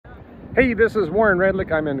Hey, this is Warren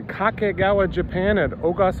Redlick. I'm in Kakegawa, Japan at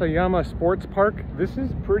Odasawara Sports Park. This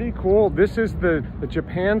is pretty cool. This is the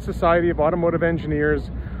Japan Society of Automotive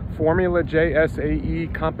Engineers Formula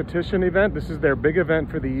JSAE competition event. This is their big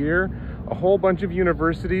event for the year. A whole bunch of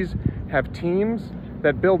universities have teams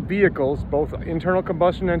that build vehicles, both internal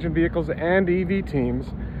combustion engine vehicles and EV teams.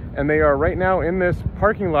 And they are right now in this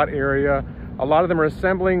parking lot area. A lot of them are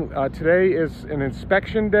assembling. Today is an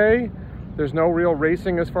inspection day. There's no real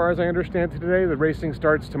racing as far as I understand today. The racing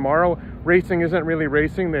starts tomorrow. Racing isn't really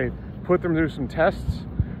racing. They put them through some tests,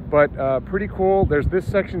 but pretty cool. There's this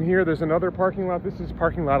section here. There's another parking lot. This is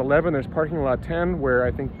parking lot 11. There's parking lot 10 where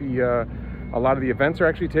I think a lot of the events are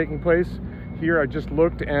actually taking place. Here I just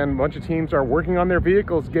looked and a bunch of teams are working on their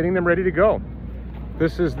vehicles, getting them ready to go.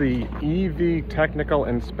 This is the EV technical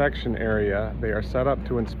inspection area. They are set up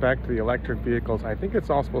to inspect the electric vehicles. I think it's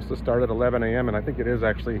all supposed to start at 11 a.m. and I think it is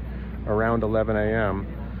actually around 11 a.m.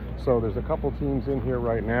 So there's a couple teams in here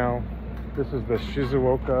right now. This is the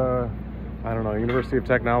Shizuoka, I don't know, University of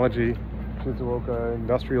Technology, Shizuoka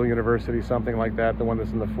Industrial University, something like that, the one that's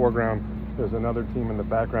in the foreground. There's another team in the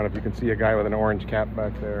background. If you can see a guy with an orange cap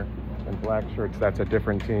back there and black shirts, that's a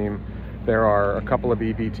different team. There are a couple of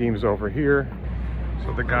EV teams over here.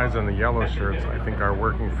 So the guys in the yellow shirts, I think, are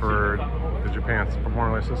working for the Japan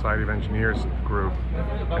Formula Society of Engineers group,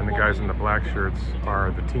 and the guys in the black shirts are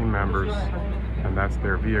the team members, and that's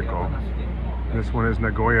their vehicle. This one is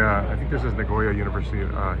Nagoya. I think this is Nagoya University,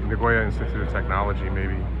 Nagoya Institute of Technology,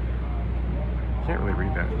 maybe. Can't really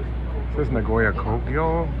read that. It says Nagoya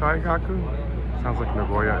Kogyo Daigaku. Sounds like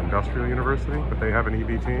Nagoya Industrial University, but they have an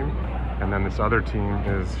EV team. And then this other team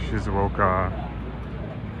is Shizuoka.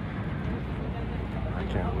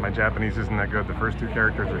 My Japanese isn't that good. The first two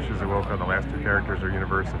characters are Shizuoka, the last two characters are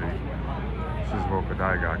University. Shizuoka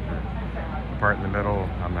Daigaku. The part in the middle,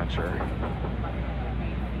 I'm not sure.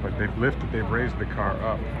 But they've raised the car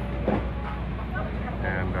up.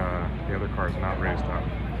 And the other car is not raised up.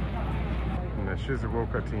 And the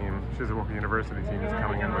Shizuoka team, Shizuoka University team, is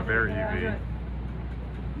coming in with their EV.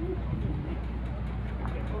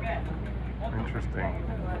 Interesting.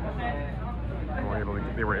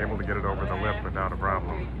 They were able to get it over the lip without a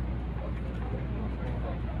problem.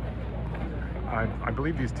 I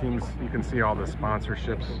believe these teams, you can see all the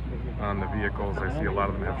sponsorships on the vehicles. I see a lot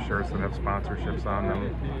of them have shirts that have sponsorships on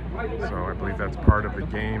them. So I believe that's part of the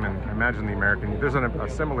game. And I imagine the American, there's a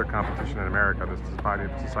similar competition in America. The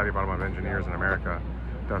Society of Automotive Engineers in America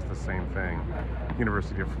does the same thing.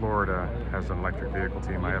 University of Florida has an electric vehicle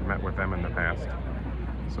team. I have met with them in the past.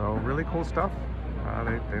 So really cool stuff.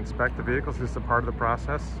 They inspect the vehicles. This is a part of the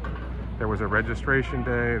process. There was a registration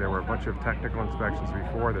day. There were a bunch of technical inspections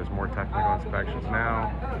before. There's more technical inspections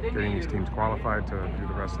now, getting these teams qualified to do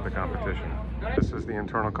the rest of the competition. This is the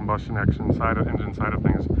internal combustion engine side of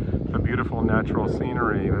things. The beautiful natural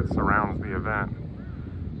scenery that surrounds the event.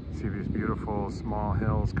 You see these beautiful small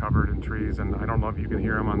hills covered in trees, and I don't know if you can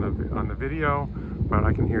hear them on the video, but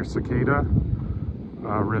I can hear cicada,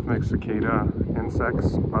 rhythmic cicada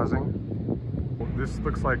insects buzzing. This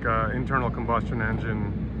looks like an internal combustion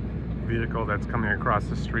engine vehicle that's coming across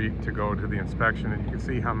the street to go to the inspection, and you can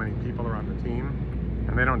see how many people are on the team,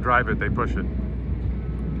 and they don't drive it, they push it.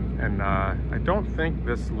 And I don't think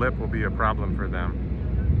this lip will be a problem for them.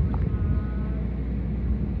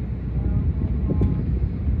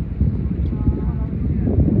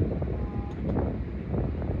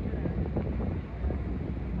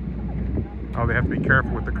 Oh, they have to be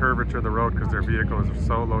careful with the curvature of the road because their vehicle is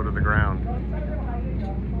so low to the ground.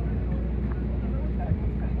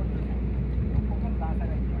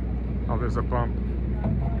 Oh, there's a bump.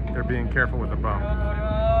 They're being careful with the bump.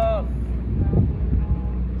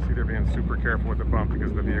 See, they're being super careful with the bump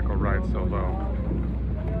because the vehicle rides so low.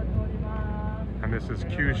 And this is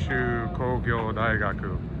Kyushu Kogyo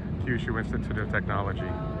Daigaku. Kyushu Institute of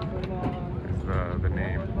Technology is the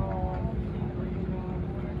name.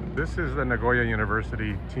 This is the Nagoya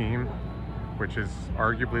University team, which is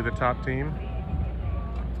arguably the top team,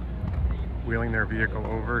 wheeling their vehicle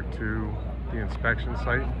over to the inspection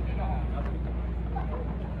site.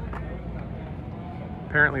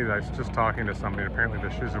 Apparently, I was just talking to somebody, apparently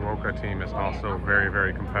the Shizuoka team is also very,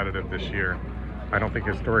 very competitive this year. I don't think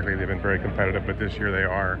historically they've been very competitive, but this year they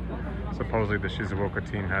are. Supposedly the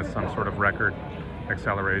Shizuoka team has some sort of record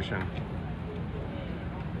acceleration.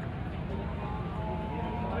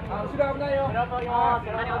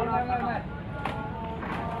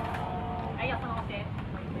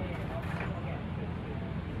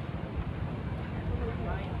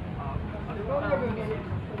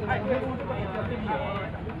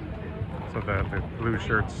 So the blue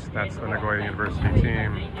shirts, that's the Nagoya University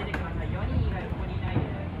team.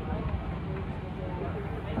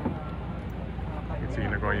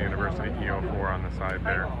 Nagoya University EO4 on the side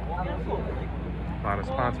there. A lot of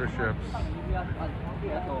sponsorships.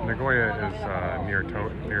 Nagoya is near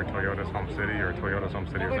Toyota's home city, or Toyota's home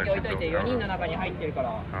city was actually built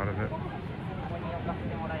out of it.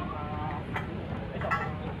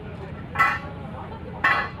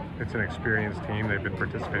 It's an experienced team. They've been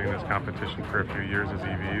participating in this competition for a few years as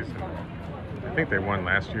EVs. And I think they won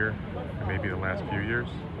last year, and maybe the last few years.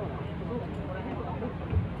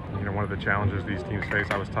 You know, one of the challenges these teams face,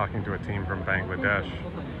 I was talking to a team from Bangladesh,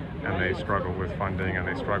 and they struggle with funding and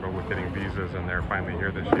they struggle with getting visas, and they're finally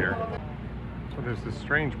here this year. So there's this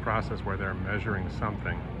strange process where they're measuring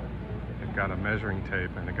something. They've got a measuring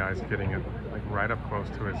tape, and the guy's getting it like right up close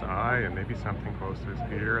to his eye and maybe something close to his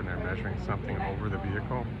ear, and they're measuring something over the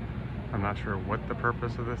vehicle. I'm not sure what the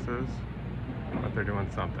purpose of this is, but they're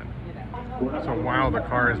doing something. So while the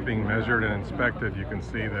car is being measured and inspected, you can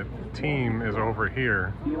see that the team is over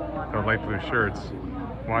here, the light blue shirts,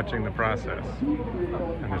 watching the process.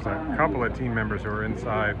 And there's a couple of team members who are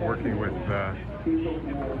inside working with the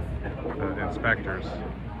inspectors.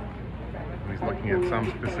 He's looking at some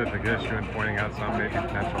specific issue and pointing out some maybe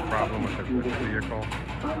potential problem with the vehicle.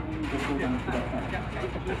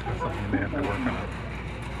 That's something they have to work on.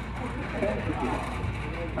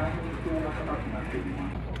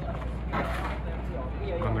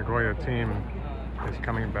 The Nagoya team is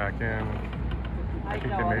coming back in. I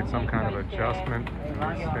think they made some kind of adjustment to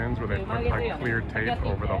these spins where they put like clear tape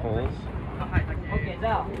over the holes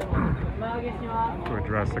to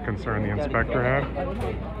address the concern the inspector had.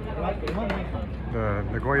 The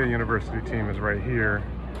Nagoya University team is right here,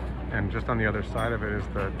 and just on the other side of it is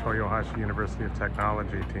the Toyohashi University of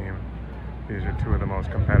Technology team. These are two of the most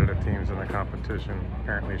competitive teams in the competition.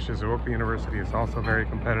 Apparently Shizuoka University is also very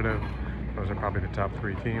competitive. Those are probably the top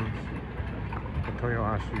 3 teams. The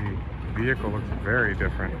Toyohashi vehicle looks very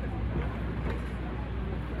different.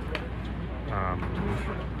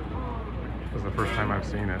 This is the first time I've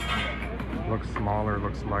seen it. Looks smaller,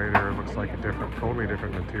 looks lighter, looks like a totally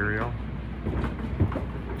different material.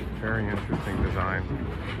 Very interesting design.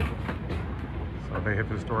 So they have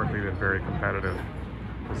historically been very competitive.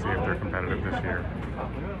 We'll see if they're competitive this year.